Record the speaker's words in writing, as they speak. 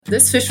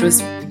This fish was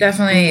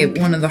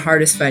definitely one of the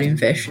hardest fighting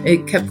fish.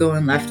 It kept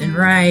going left and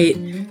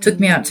right,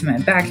 took me out to my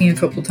backing a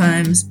couple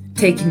times,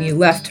 taking you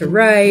left to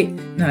right,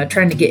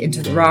 trying to get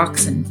into the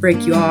rocks and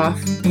break you off.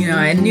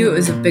 I knew it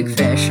was a big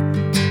fish.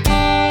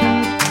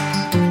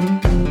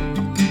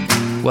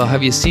 Well,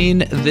 have you seen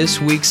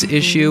this week's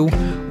issue?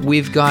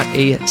 We've got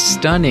a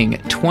stunning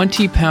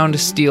 20-pound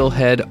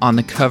steelhead on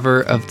the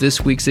cover of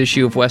this week's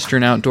issue of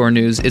Western Outdoor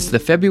News. It's the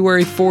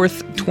February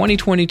 4th,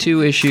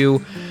 2022 issue,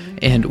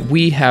 and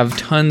we have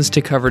tons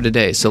to cover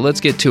today, so let's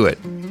get to it.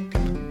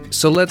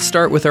 So let's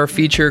start with our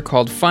feature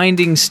called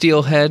Finding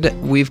Steelhead.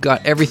 We've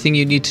got everything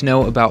you need to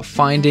know about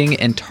finding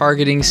and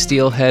targeting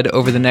steelhead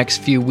over the next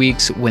few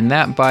weeks when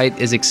that bite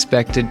is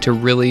expected to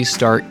really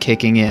start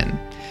kicking in.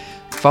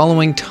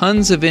 Following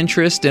tons of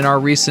interest in our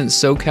recent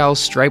SoCal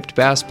Striped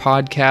Bass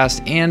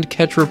podcast and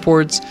catch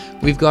reports,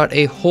 we've got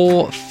a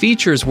whole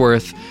feature's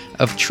worth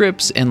of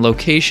trips and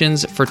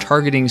locations for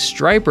targeting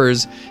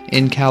stripers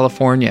in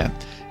California.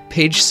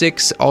 Page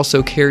 6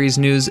 also carries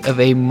news of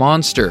a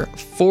monster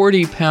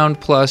 40-pound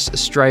plus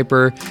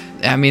striper.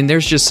 I mean,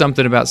 there's just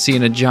something about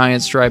seeing a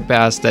giant striped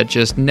bass that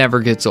just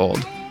never gets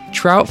old.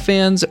 Trout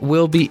fans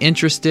will be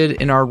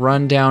interested in our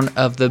rundown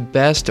of the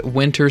best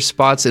winter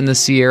spots in the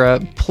Sierra,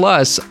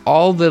 plus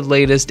all the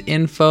latest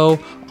info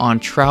on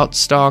trout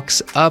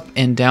stocks up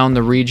and down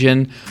the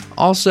region.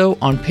 Also,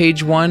 on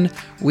page 1,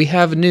 we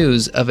have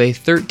news of a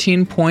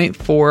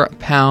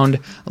 13.4-pound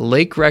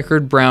lake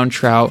record brown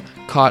trout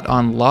caught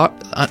on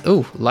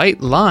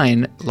light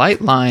line,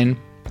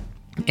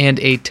 and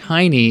a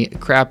tiny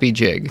crappie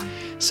jig.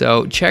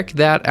 So check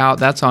that out.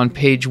 That's on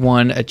page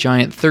 1, a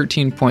giant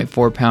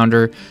 13.4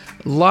 pounder.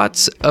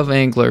 Lots of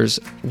anglers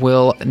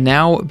will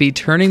now be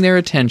turning their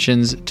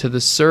attentions to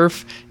the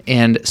surf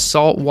and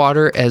salt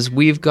water, as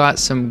we've got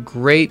some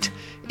great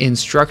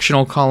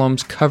instructional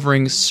columns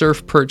covering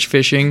surf perch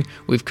fishing.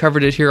 We've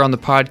covered it here on the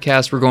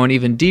podcast. We're going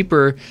even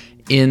deeper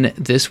in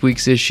this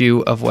week's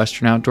issue of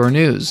Western Outdoor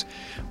News.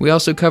 We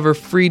also cover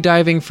free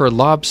diving for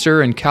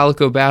lobster and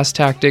calico bass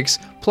tactics,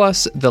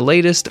 plus the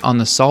latest on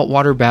the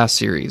saltwater bass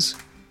series.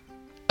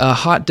 A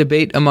hot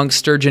debate amongst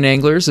sturgeon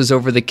anglers is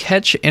over the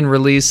catch and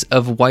release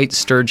of white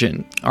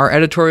sturgeon. Our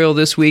editorial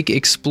this week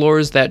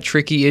explores that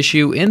tricky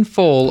issue in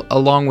full,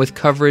 along with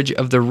coverage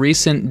of the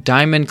recent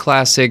Diamond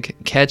Classic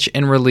Catch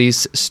and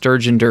Release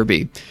Sturgeon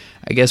Derby.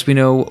 I guess we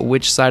know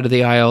which side of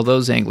the aisle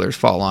those anglers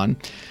fall on.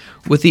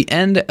 With the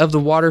end of the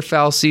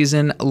waterfowl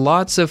season,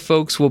 lots of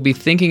folks will be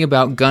thinking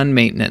about gun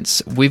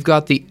maintenance. We've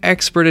got the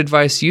expert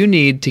advice you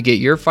need to get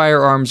your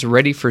firearms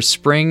ready for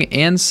spring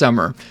and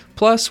summer.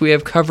 Plus, we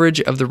have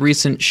coverage of the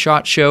recent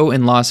SHOT Show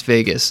in Las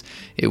Vegas.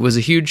 It was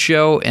a huge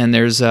show, and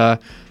there's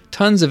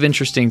tons of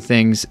interesting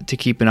things to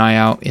keep an eye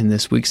out in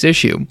this week's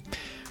issue.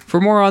 For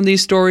more on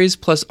these stories,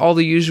 plus all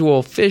the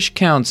usual fish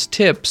counts,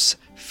 tips,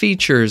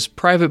 features,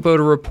 private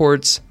boater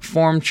reports,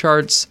 form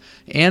charts,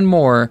 and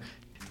more,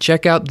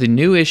 check out the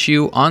new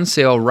issue on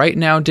sale right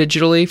now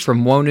digitally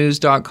from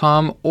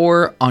wonews.com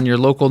or on your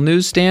local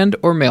newsstand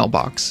or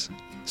mailbox.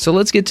 So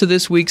let's get to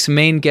this week's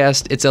main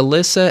guest. It's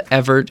Alyssa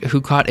Evert,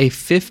 who caught a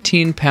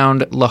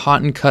 15-pound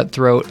Lahontan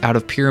cutthroat out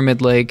of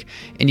Pyramid Lake.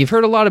 And you've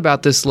heard a lot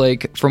about this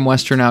lake from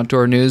Western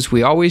Outdoor News.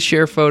 We always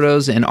share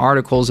photos and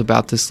articles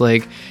about this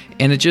lake,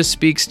 and it just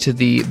speaks to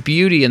the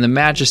beauty and the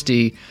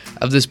majesty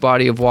of this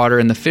body of water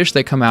and the fish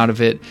that come out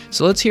of it.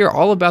 So let's hear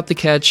all about the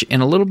catch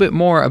and a little bit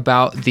more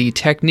about the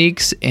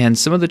techniques and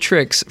some of the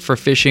tricks for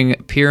fishing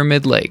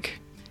Pyramid Lake.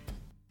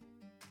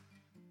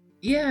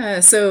 Yeah,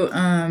 so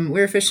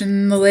we were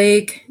fishing the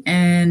lake,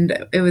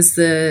 and it was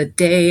the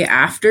day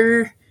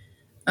after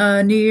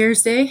New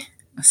Year's Day,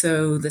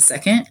 so the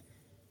 2nd.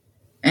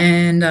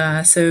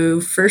 And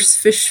so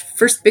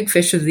first big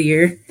fish of the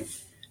year,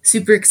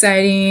 super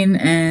exciting.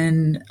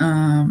 And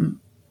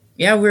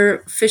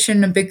we're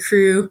fishing a big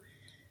crew,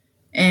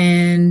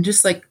 and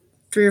just like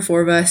 3 or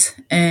 4 of us.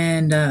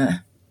 And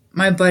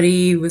my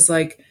buddy was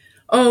like,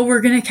 "Oh,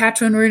 we're gonna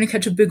catch one. We're gonna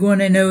catch a big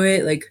one. I know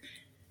it. Like,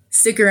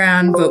 stick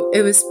around." But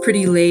it was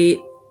pretty late,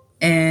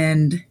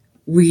 and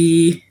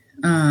we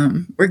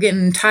were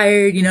getting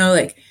tired,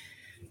 like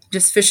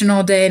just fishing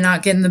all day,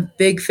 not getting the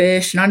big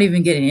fish, not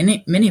even getting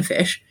any mini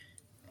fish.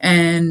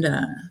 And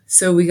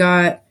so we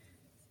got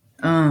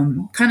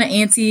kind of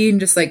antsy, and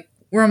just like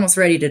we're almost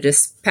ready to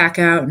just pack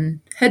out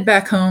and head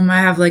back home. I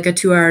have like a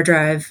 2-hour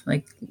drive,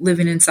 like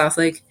living in South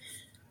Lake.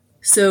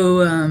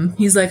 So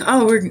he's like,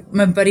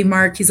 my buddy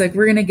Mark, he's like,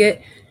 we're gonna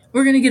get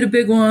a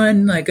big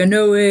one. Like, I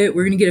know it.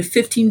 We're going to get a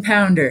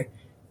 15-pounder.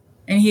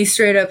 And he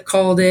straight up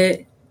called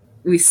it.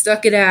 We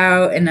stuck it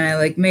out, and I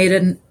like made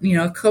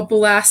a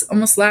couple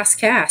almost last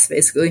cast,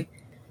 basically.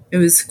 It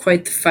was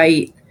quite the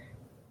fight.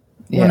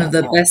 Yeah. One of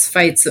the best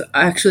fights,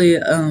 actually,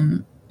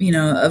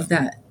 of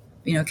that,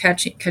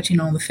 catching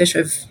all the fish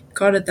I've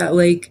caught at that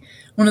lake.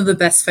 One of the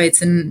best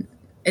fights. And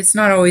it's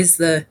not always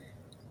the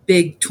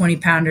big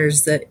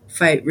 20-pounders that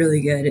fight really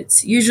good.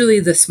 It's usually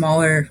the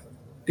smaller,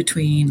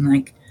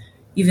 between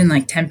even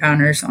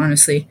 10-pounders,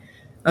 honestly,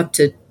 up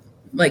to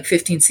like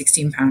 15,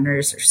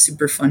 16-pounders are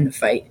super fun to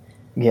fight.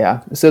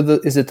 Yeah. So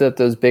is it that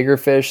those bigger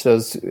fish,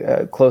 those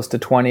close to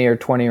 20 or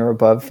 20 or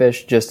above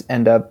fish, just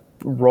end up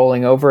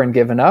rolling over and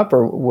giving up,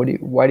 or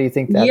why do you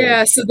think that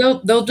Yeah, is? so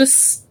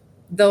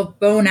they'll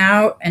bone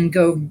out and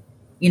go,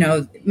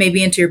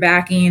 maybe into your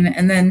backing,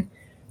 and then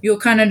you'll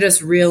kind of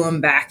just reel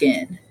them back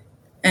in,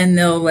 and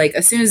they'll like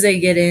as soon as they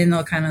get in,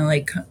 they'll kind of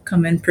like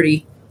come in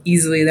pretty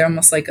easily. They're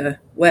almost like a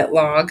wet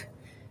log,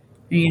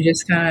 and you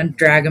just kind of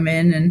drag them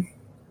in, and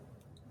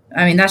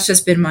I mean that's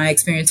just been my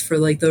experience for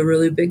like the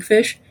really big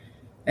fish,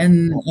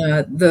 and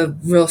the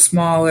real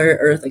smaller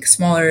or like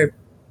smaller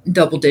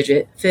double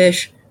digit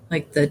fish,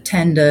 like the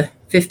 10 to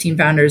 15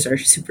 pounders, are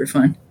super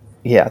fun.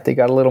 Yeah, they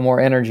got a little more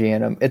energy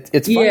in them.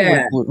 It's funny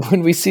Yeah.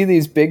 when we see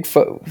these big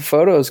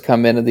photos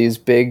come in of these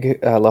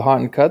big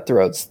Lahontan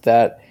cutthroats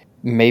that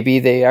maybe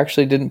they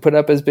actually didn't put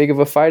up as big of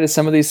a fight as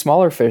some of these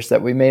smaller fish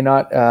that we may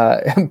not,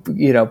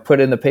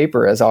 put in the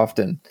paper as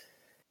often.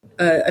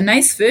 A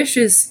nice fish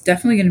is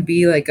definitely going to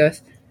be like a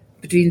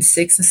between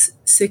 6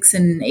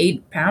 and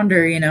 8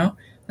 pounder.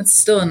 That's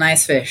still a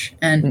nice fish,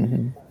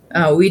 and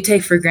we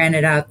take for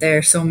granted out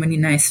there so many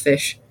nice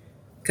fish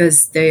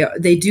because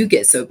they do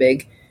get so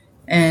big,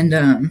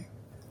 and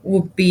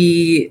we'll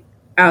be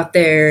out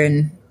there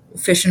and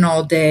fishing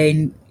all day,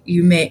 and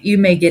you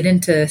may get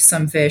into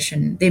some fish,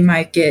 and they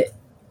might get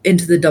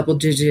into the double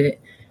digit,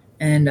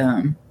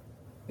 and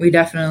we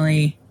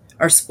definitely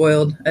are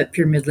spoiled at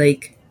Pyramid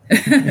Lake,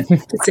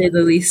 to say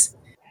the least.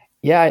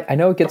 Yeah, I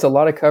know it gets a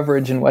lot of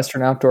coverage in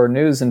Western Outdoor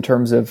News in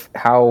terms of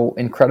how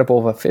incredible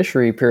of a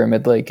fishery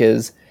Pyramid Lake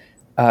is.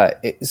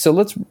 So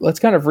let's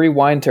kind of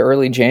rewind to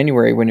early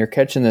January when you're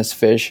catching this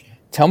fish.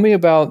 Tell me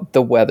about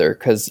the weather,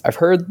 because I've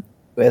heard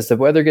as the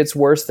weather gets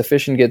worse, the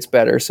fishing gets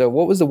better. So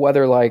what was the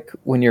weather like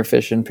when you're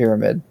fishing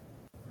Pyramid?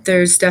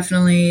 There's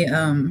definitely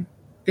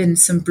been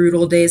some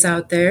brutal days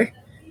out there,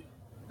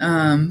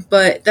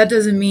 but that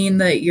doesn't mean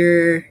that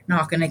you're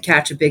not going to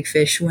catch a big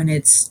fish when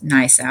it's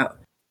nice out.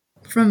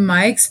 From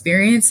my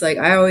experience, like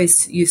I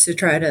always used to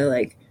try to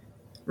like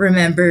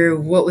remember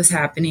what was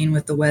happening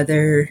with the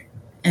weather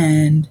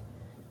and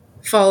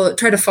try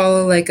to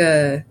follow like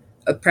a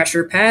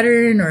pressure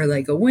pattern or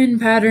like a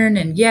wind pattern.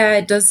 And yeah,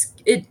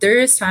 there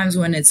is times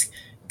when it's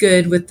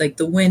good with like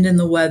the wind and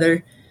the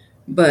weather,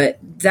 but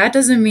that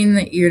doesn't mean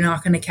that you're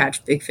not going to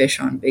catch big fish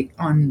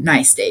on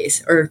nice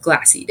days or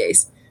glassy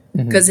days,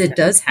 because it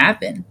does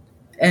happen.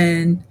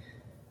 And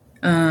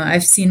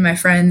I've seen my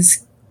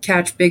friends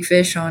catch big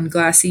fish on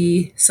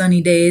glassy,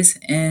 sunny days,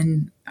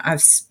 and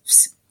I've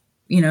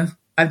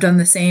done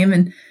the same,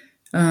 and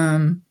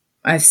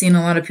I've seen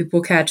a lot of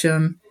people catch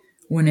them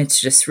when it's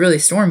just really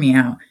stormy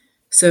out.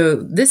 So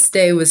this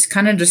day was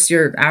kind of just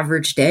your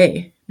average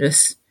day,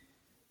 just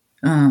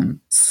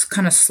kind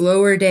of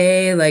slower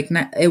day. Like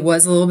it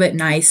was a little bit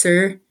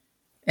nicer,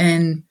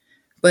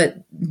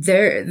 but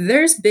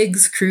there's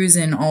bigs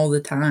cruising all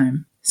the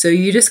time. So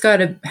you just got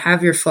to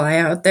have your fly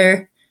out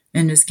there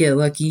and just get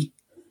lucky.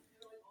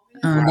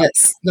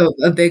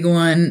 A big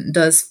one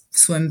does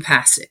swim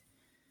past it,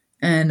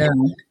 and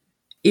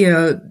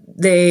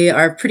they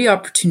are pretty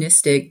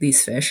opportunistic,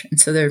 these fish, and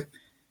so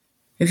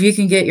if you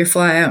can get your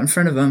fly out in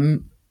front of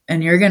them,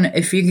 and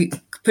if you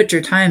put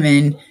your time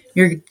in,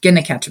 you're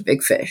gonna catch a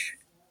big fish.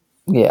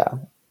 Yeah.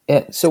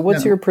 So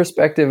what's your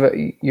perspective?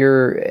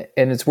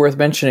 And it's worth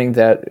mentioning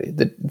that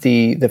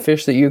the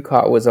fish that you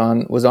caught was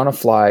on a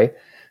fly.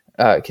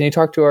 Can you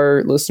talk to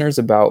our listeners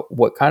about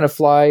what kind of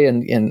fly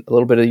and a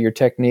little bit of your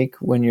technique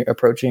when you're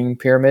approaching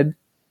Pyramid?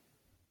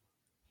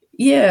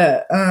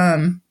 Yeah,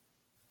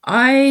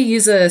 I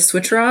use a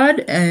switch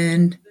rod,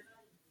 and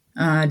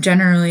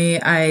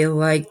generally I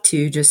like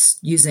to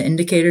just use an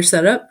indicator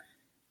setup.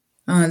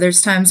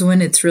 There's times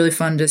when it's really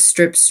fun to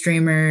strip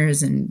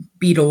streamers and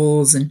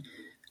beetles, and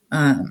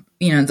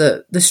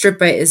the strip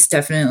bite is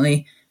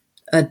definitely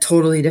a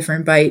totally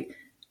different bite.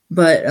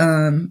 But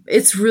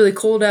it's really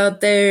cold out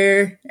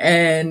there,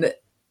 and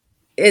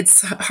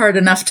it's hard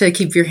enough to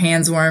keep your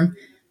hands warm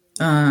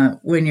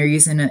when you're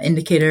using an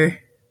indicator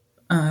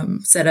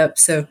setup.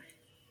 So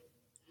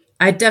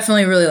I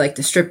definitely really like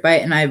the strip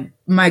bite, and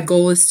my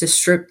goal is to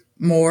strip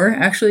more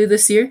actually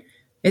this year.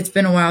 It's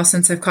been a while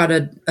since I've caught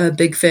a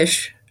big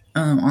fish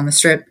on the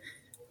strip,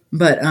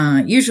 but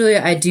usually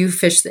I do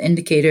fish the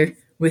indicator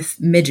with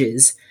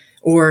midges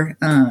or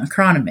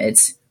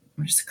chironomids,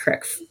 which is the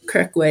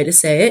correct way to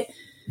say it.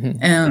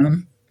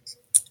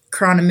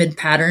 Chironomid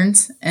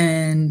patterns,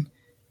 and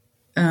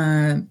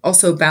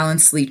also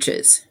balanced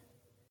leeches.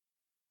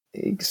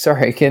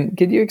 Sorry, can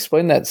you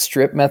explain that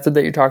strip method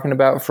that you're talking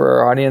about for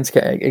our audience?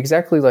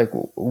 Exactly, like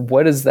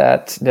what does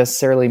that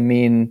necessarily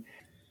mean?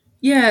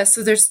 Yeah,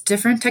 so there's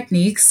different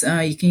techniques.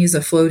 You can use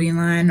a floating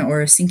line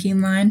or a sinking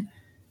line.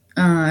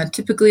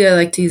 Typically, I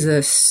like to use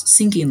a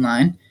sinking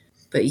line,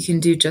 but you can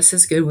do just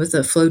as good with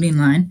a floating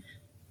line.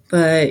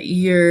 But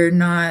you're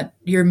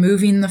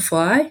moving the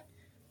fly,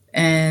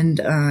 and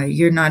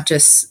you're not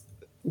just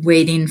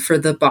waiting for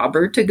the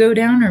bobber to go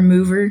down or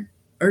move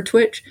or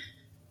twitch.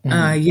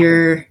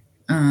 You're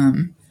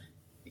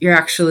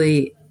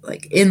actually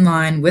like in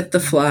line with the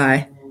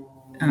fly,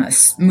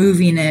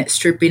 moving it,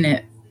 stripping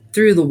it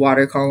through the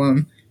water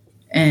column.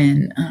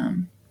 And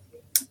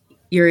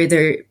you're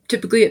either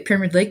typically at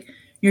Pyramid Lake,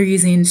 you're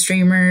using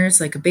streamers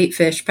like a bait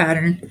fish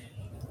pattern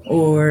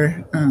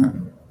or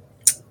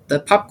the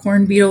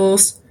popcorn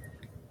beetles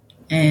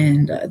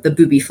and the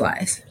booby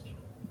flies.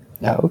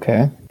 Oh,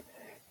 okay.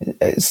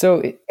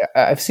 So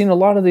I've seen a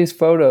lot of these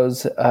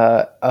photos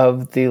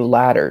of the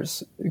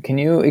ladders. Can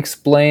you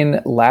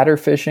explain ladder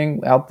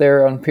fishing out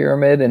there on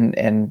Pyramid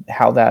and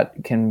how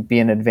that can be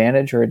an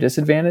advantage or a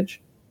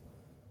disadvantage?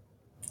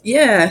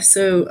 Yeah,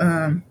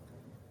 so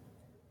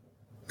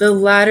the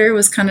ladder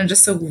was kind of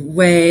just a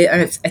way.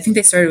 I think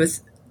they started with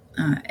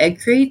egg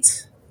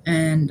crates,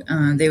 and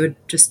they would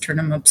just turn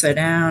them upside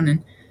down,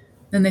 and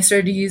then they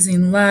started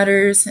using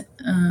ladders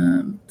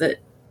that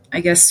I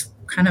guess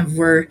kind of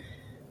were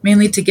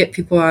mainly to get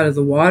people out of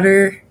the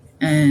water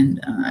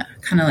and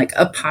kind of like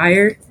up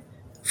higher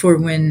for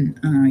when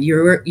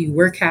you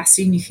were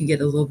casting, you can get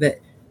a little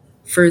bit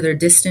further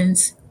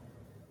distance.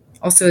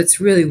 Also, it's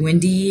really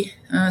windy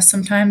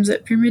sometimes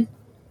at Pyramid,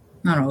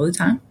 not all the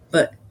time,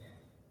 but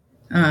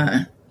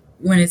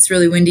when it's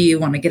really windy, you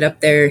want to get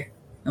up there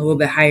a little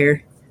bit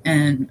higher,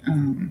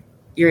 and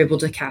you're able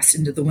to cast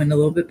into the wind a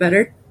little bit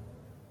better.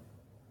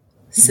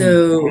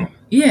 So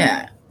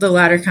yeah, the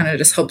ladder kind of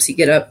just helps you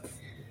get up.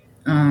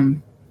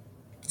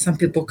 Some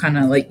people kind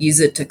of like use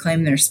it to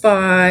claim their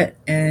spot,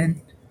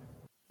 and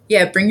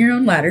yeah, bring your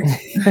own ladder.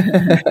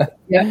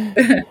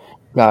 Yeah,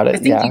 Got it. I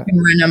think you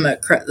can rent them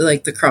at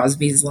like the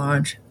Crosby's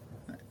Lodge.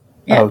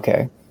 Yeah.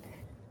 Okay.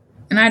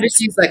 And I just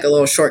use like a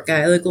little short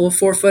guy, like a little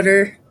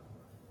 4-footer,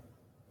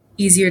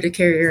 easier to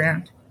carry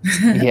around.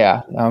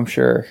 Yeah, I'm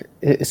sure.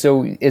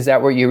 So is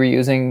that what you were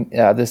using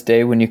this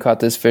day when you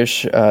caught this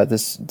fish?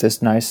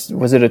 This nice,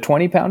 was it a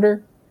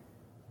 20-pounder?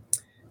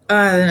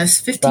 And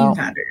it's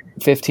 15-pounder.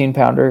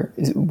 15-pounder.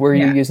 Were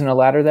you using a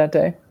ladder that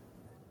day?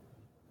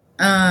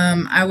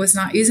 I was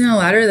not using a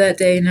ladder that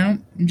day. No,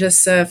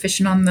 just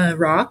fishing on the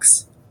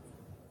rocks.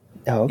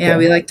 Oh, okay. Yeah,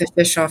 we like to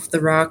fish off the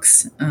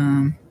rocks,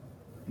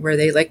 where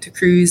they like to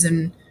cruise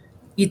and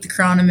eat the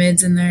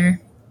chironomids in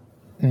there.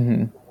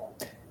 Mm-hmm.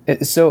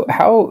 So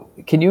how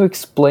can you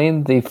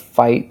explain the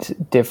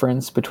fight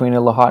difference between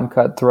a Lahontan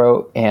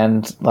cutthroat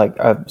and like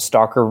a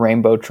stalker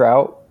rainbow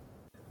trout?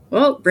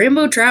 Well,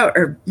 rainbow trout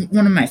are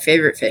one of my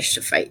favorite fish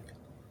to fight.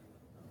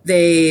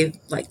 They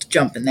like to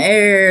jump in the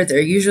air. They're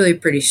usually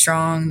pretty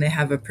strong. They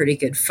have a pretty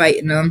good fight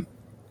in them.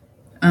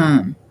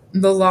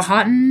 The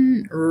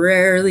Lahontan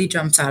rarely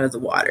jumps out of the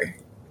water.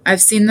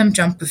 I've seen them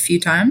jump a few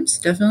times,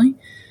 definitely.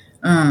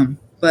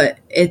 But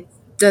it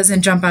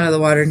doesn't jump out of the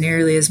water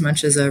nearly as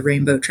much as a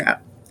rainbow trout.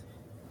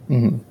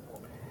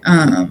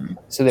 Mm-hmm.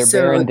 So they're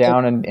bearing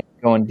down and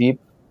going deep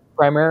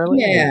primarily?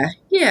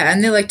 Yeah,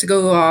 and they like to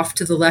go off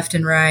to the left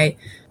and right.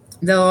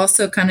 They'll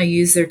also kind of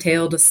use their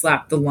tail to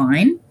slap the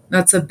line.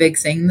 That's a big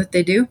thing that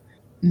they do.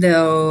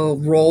 They'll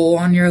roll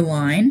on your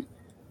line.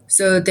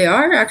 So they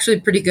are actually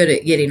pretty good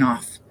at getting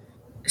off.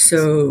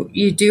 So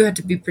you do have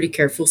to be pretty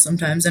careful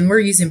sometimes. And we're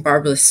using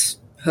barbless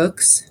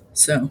hooks.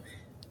 So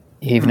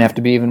you even have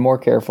to be even more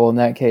careful in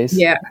that case.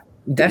 Yeah,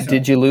 definitely.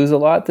 Did you lose a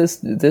lot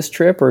this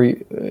trip, or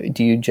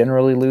do you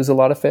generally lose a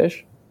lot of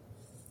fish?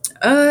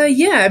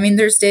 Yeah. I mean,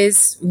 there's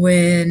days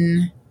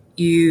when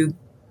it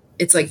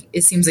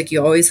seems like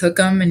you always hook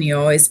them and you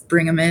always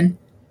bring them in.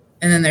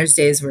 And then there's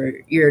days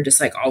where you're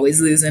just like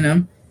always losing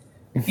them.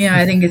 Yeah,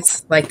 I think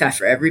it's like that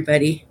for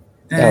everybody.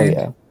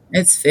 Yeah.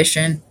 It's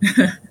fishing.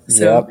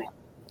 So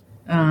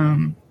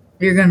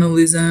you're going to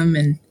lose them.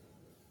 And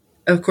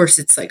of course,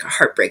 it's like a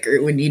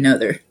heartbreaker when you know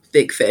they're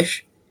big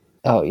fish.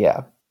 Oh,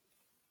 yeah.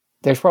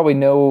 There's probably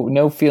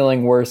no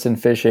feeling worse in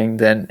fishing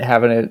than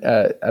having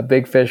a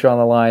big fish on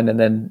the line and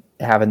then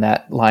having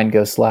that line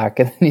go slack.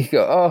 And then you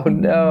go, oh,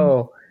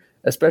 no.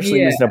 Especially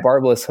using a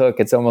barbless hook,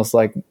 it's almost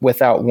like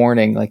without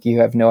warning, like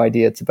you have no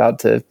idea it's about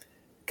to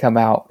come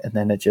out, and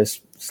then it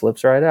just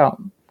slips right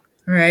out.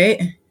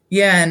 Right.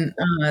 Yeah, and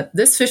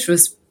this fish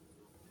was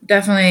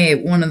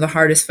definitely one of the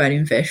hardest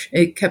fighting fish.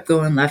 It kept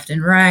going left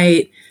and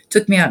right,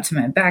 took me out to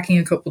my backing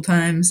a couple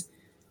times.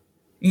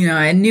 You know,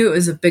 I knew it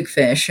was a big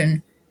fish,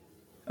 and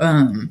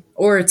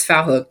or it's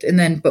foul hooked,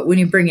 but when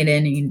you bring it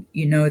in and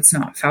you know it's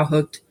not foul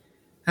hooked,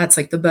 that's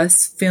like the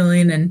best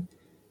feeling. And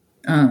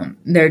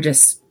they're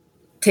just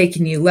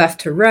taking you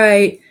left to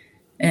right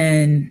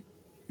and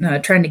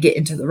trying to get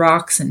into the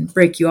rocks and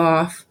break you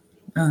off.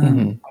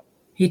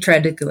 He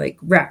tried to like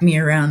wrap me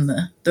around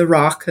the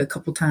rock a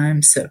couple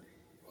times. So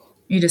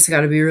you just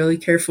got to be really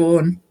careful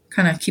and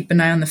kind of keep an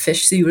eye on the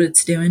fish, see what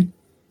it's doing.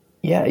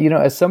 Yeah. You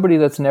know, as somebody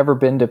that's never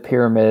been to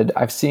Pyramid,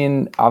 I've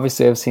seen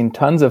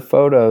tons of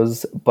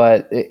photos,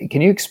 but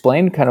can you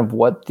explain kind of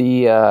what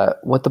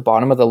the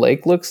bottom of the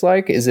lake looks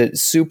like? Is it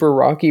super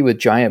rocky with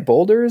giant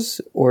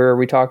boulders, or are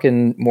we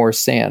talking more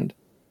sand?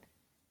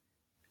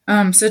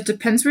 So it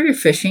depends where you're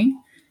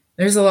fishing.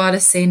 There's a lot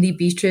of sandy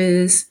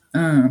beaches.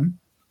 And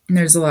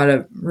there's a lot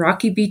of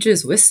rocky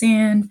beaches with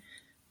sand.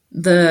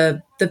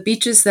 The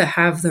beaches that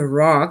have the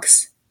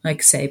rocks,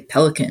 like say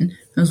Pelican,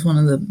 is one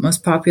of the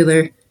most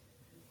popular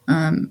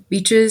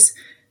beaches.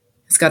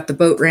 It's got the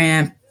boat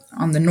ramp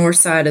on the north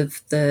side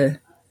of the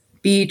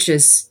beach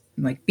is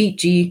like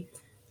beachy.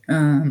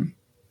 And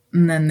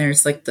then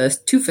there's like the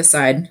Tufa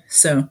side,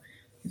 so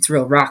it's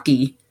real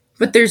rocky,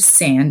 but there's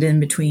sand in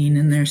between,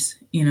 and there's,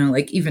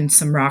 like even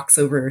some rocks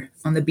over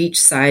on the beach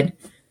side,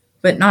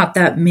 but not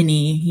that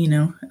many,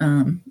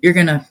 you're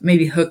gonna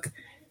maybe hook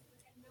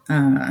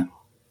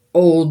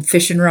old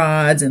fishing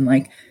rods, and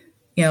like,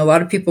 a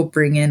lot of people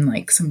bring in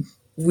like some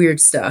weird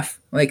stuff,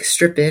 like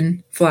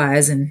stripping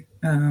flies, and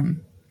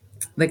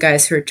the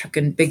guys who are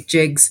chucking big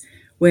jigs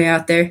way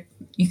out there,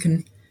 you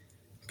can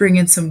bring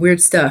in some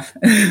weird stuff.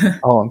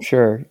 Oh, I'm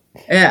sure.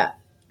 Yeah.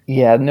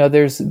 Yeah, no,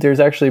 there's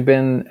actually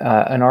been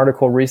an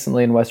article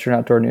recently in Western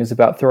Outdoor News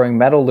about throwing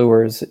metal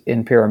lures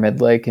in Pyramid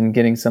Lake and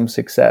getting some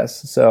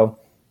success. So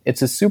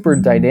it's a super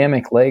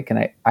dynamic lake,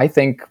 and I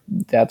think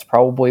that's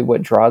probably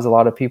what draws a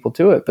lot of people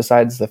to it,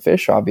 besides the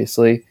fish,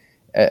 obviously.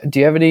 Do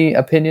you have any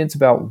opinions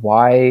about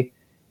why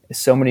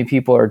so many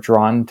people are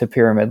drawn to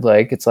Pyramid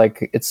Lake? It's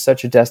like it's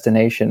such a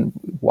destination.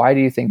 Why do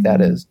you think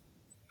that is?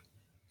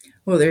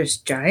 Well, there's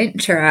giant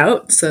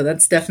trout, so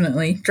that's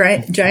definitely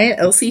giant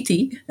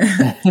LCT.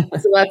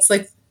 So that's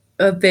like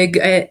a big,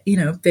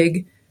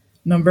 big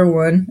number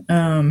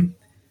one.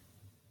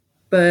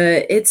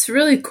 But it's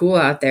really cool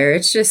out there.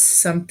 It's just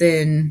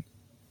something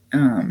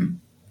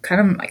kind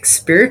of like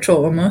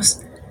spiritual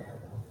almost.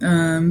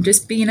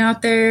 Just being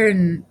out there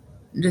and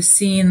just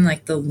seeing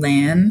like the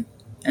land,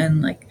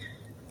 and like,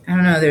 I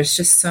don't know, there's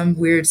just some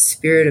weird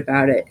spirit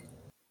about it.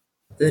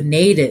 The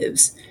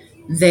natives,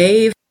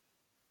 they've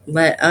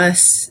let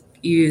us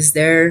use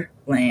their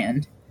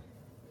land,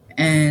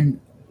 and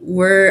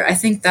I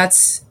think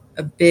that's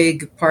a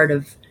big part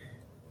of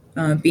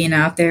being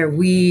out there.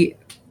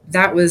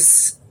 That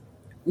was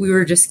we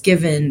were just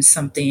given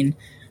something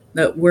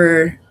that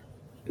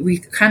we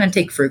kind of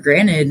take for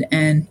granted,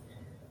 and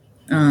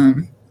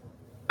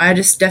I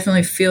just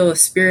definitely feel a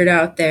spirit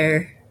out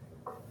there,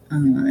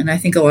 and I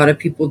think a lot of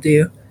people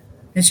do.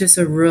 It's just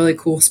a really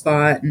cool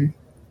spot and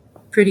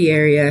pretty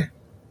area.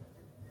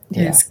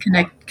 Yeah. It's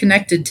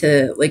connected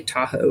to Lake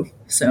Tahoe,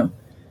 so,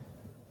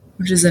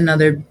 which is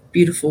another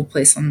beautiful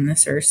place on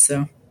this earth.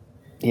 So,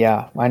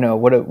 yeah, I know,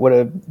 what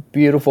a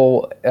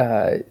beautiful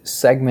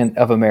segment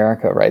of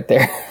America right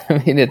there.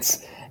 I mean,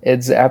 it's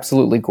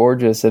absolutely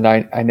gorgeous, and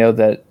I know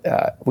that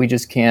we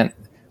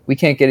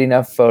can't get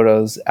enough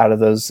photos out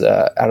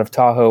of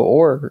Tahoe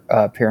or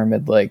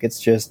Pyramid Lake. It's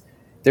just,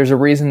 there's a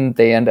reason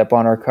they end up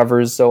on our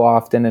covers so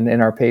often and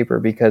in our paper,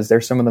 because they're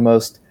some of the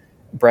most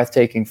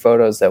breathtaking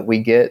photos that we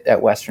get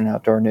at Western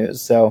Outdoor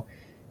News. So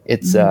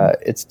it's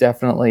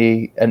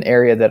definitely an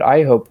area that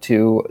I hope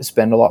to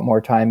spend a lot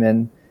more time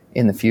in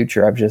the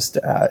future. I've just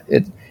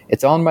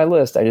it's on my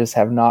list. I just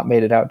have not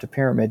made it out to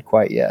Pyramid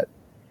quite yet.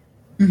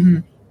 Mm-hmm.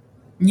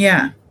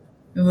 Yeah,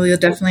 well, you'll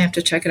definitely have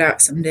to check it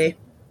out someday.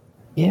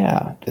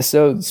 Yeah.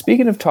 So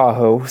speaking of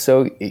Tahoe,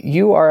 so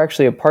you are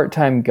actually a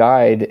part-time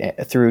guide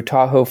through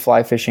Tahoe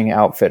Fly Fishing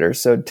Outfitters.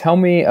 So tell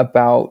me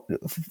about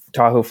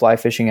Tahoe Fly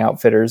Fishing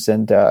Outfitters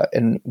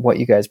and what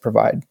you guys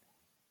provide.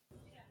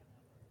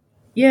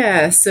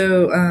 Yeah.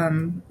 So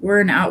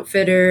we're an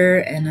outfitter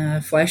and a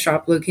fly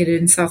shop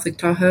located in South Lake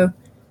Tahoe.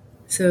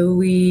 So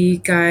we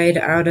guide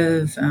out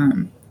of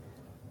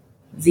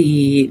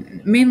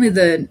mainly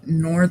the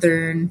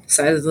northern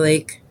side of the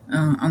lake,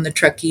 on the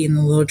Truckee and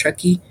the Little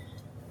Truckee.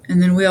 And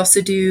then we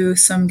also do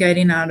some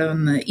guiding out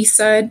on the east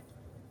side,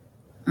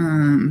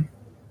 in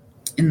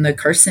the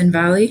Carson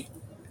Valley.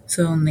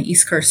 So in the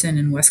East Carson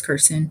and West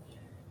Carson.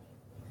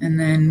 And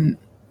then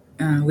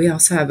we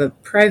also have a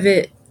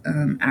private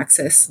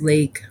access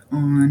lake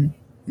on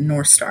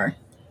North Star,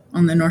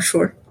 on the North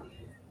Shore,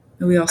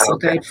 that we also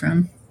guide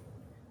from.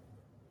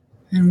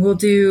 And we'll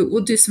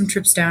do some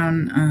trips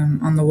down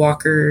on the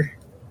Walker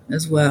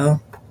as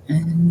well.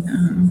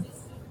 And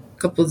a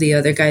couple of the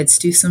other guides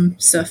do some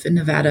stuff in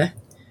Nevada.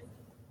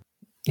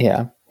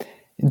 Yeah.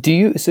 Do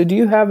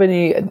you have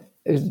any,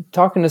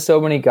 talking to so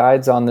many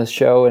guides on this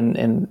show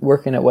and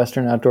working at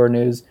Western Outdoor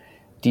News,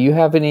 do you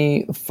have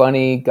any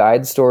funny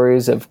guide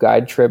stories of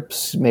guide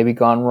trips maybe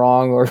gone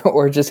wrong,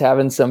 or just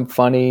having some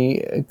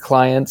funny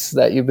clients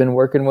that you've been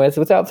working with,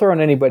 without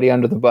throwing anybody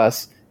under the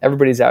bus?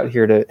 Everybody's out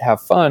here to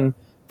have fun,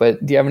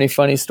 but do you have any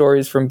funny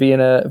stories from being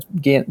a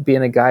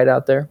guide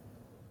out there?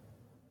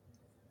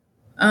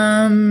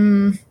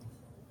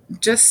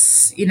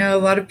 Just, a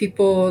lot of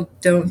people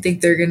don't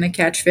think they're going to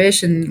catch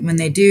fish, and when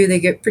they do, they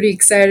get pretty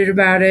excited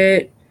about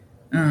it.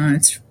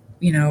 It's,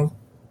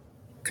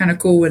 kind of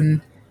cool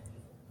when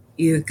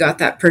you got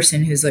that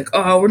person who's like,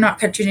 oh, we're not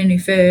catching any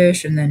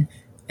fish, and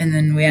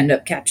then we end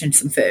up catching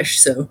some fish.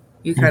 So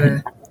you kind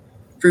of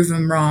prove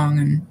them wrong.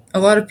 And a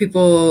lot of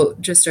people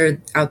just are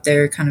out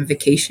there kind of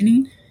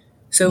vacationing.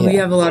 So we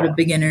have a lot of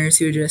beginners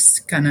who are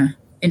just kind of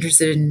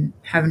interested in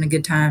having a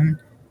good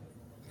time.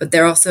 But they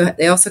also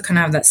kind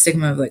of have that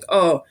stigma of like,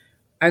 oh,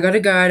 I got a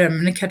guide, I'm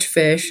going to catch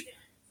fish.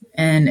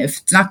 And if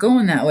it's not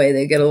going that way,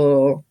 they get a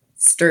little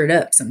stirred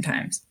up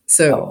sometimes.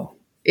 So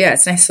yeah,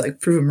 it's nice to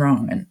like prove them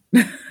wrong and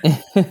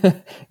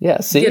Yeah,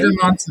 see? get them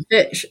on some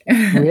fish.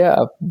 Yeah,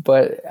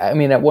 but I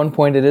mean, at one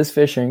point it is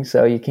fishing,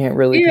 so you can't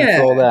really Yeah.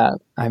 control that.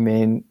 I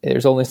mean,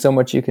 there's only so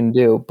much you can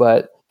do.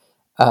 But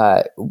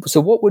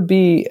so, what would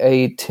be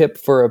a tip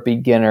for a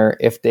beginner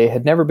if they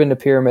had never been to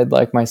Pyramid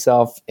like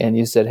myself, and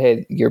you said,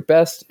 "Hey, your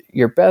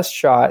best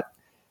shot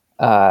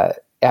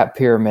at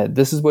Pyramid.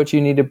 This is what you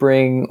need to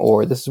bring,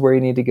 or this is where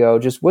you need to go."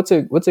 Just what's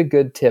a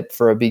good tip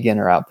for a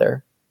beginner out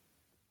there?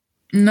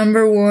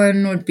 Number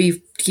one would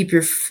be keep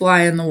your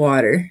fly in the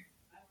water.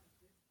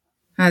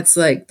 That's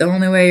like the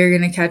only way you're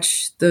gonna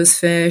catch those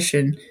fish.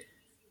 And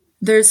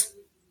there's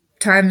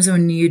times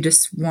when you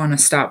just want to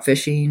stop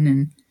fishing,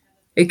 and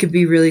it could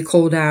be really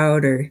cold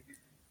out, or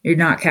you're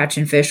not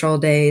catching fish all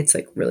day. It's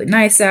like really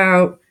nice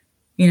out,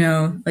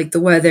 like the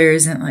weather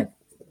isn't like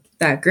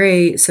that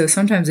great. So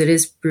sometimes it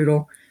is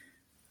brutal.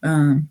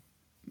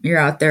 You're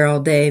out there all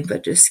day,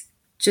 but just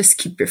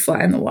keep your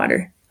fly in the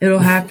water. It'll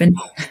happen.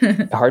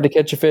 Hard to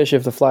catch a fish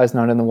if the fly's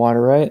not in the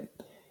water, right?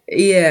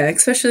 Yeah,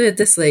 especially at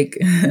this lake.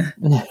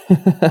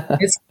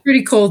 It's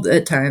pretty cold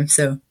at times,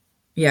 so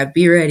yeah,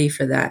 be ready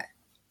for that.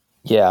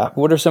 Yeah.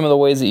 What are some of the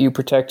ways that you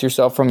protect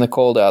yourself from the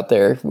cold out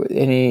there?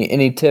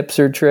 Any tips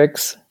or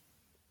tricks?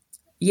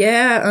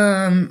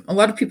 Yeah, a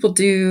lot of people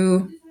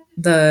do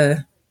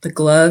the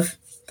glove,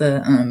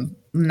 the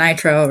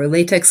nitrile or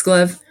latex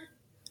glove,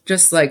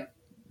 just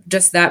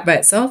that by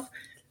itself.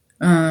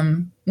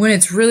 When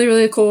it's really,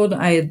 really cold,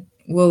 I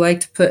will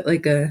like to put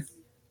like a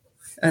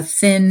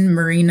thin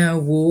merino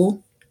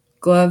wool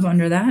glove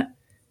under that.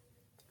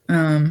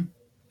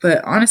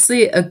 But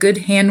honestly, a good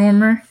hand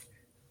warmer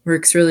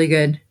works really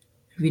good.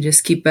 If you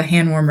just keep a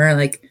hand warmer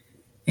like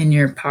in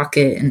your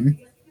pocket, and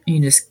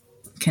you just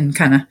can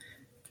kind of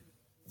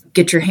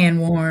get your hand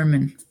warm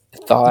and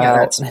Thaw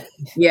out.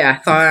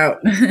 thaw out.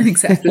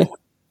 Exactly.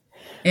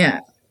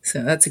 Yeah.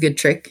 So that's a good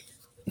trick.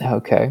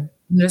 Okay.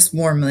 Just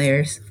warm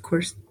layers, of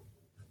course.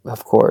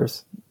 Of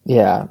course.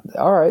 Yeah.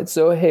 All right.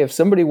 So, hey, if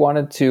somebody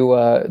wanted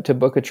to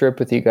book a trip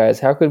with you guys,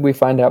 how could we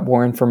find out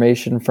more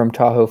information from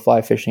Tahoe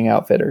Fly Fishing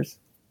Outfitters?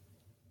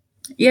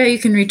 Yeah, you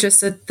can reach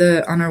us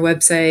on our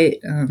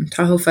website,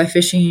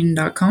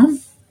 TahoeFlyFishing.com,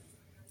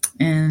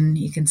 and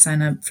you can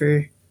sign up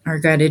for our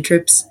guided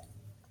trips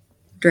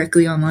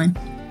directly online.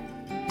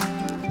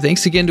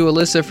 Thanks again to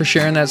Alyssa for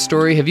sharing that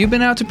story. Have you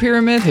been out to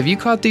Pyramid? Have you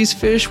caught these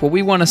fish? Well,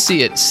 we want to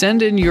see it.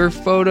 Send in your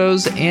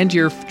photos and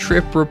your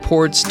trip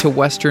reports to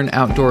Western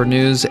Outdoor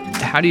News.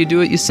 How do you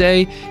do it, you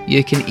say?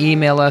 You can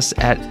email us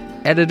at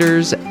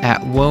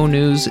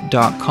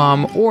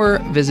editors@wonews.com or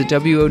visit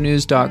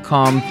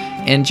wonews.com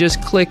and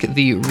just click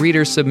the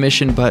reader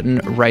submission button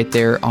right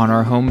there on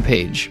our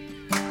homepage.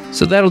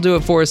 So that'll do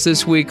it for us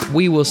this week.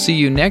 We will see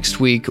you next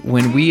week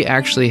when we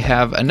actually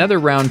have another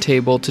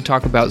roundtable to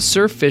talk about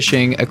surf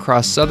fishing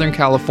across Southern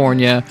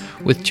California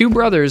with two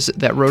brothers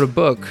that wrote a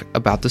book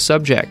about the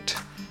subject.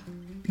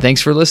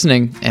 Thanks for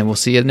listening, and we'll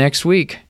see you next week.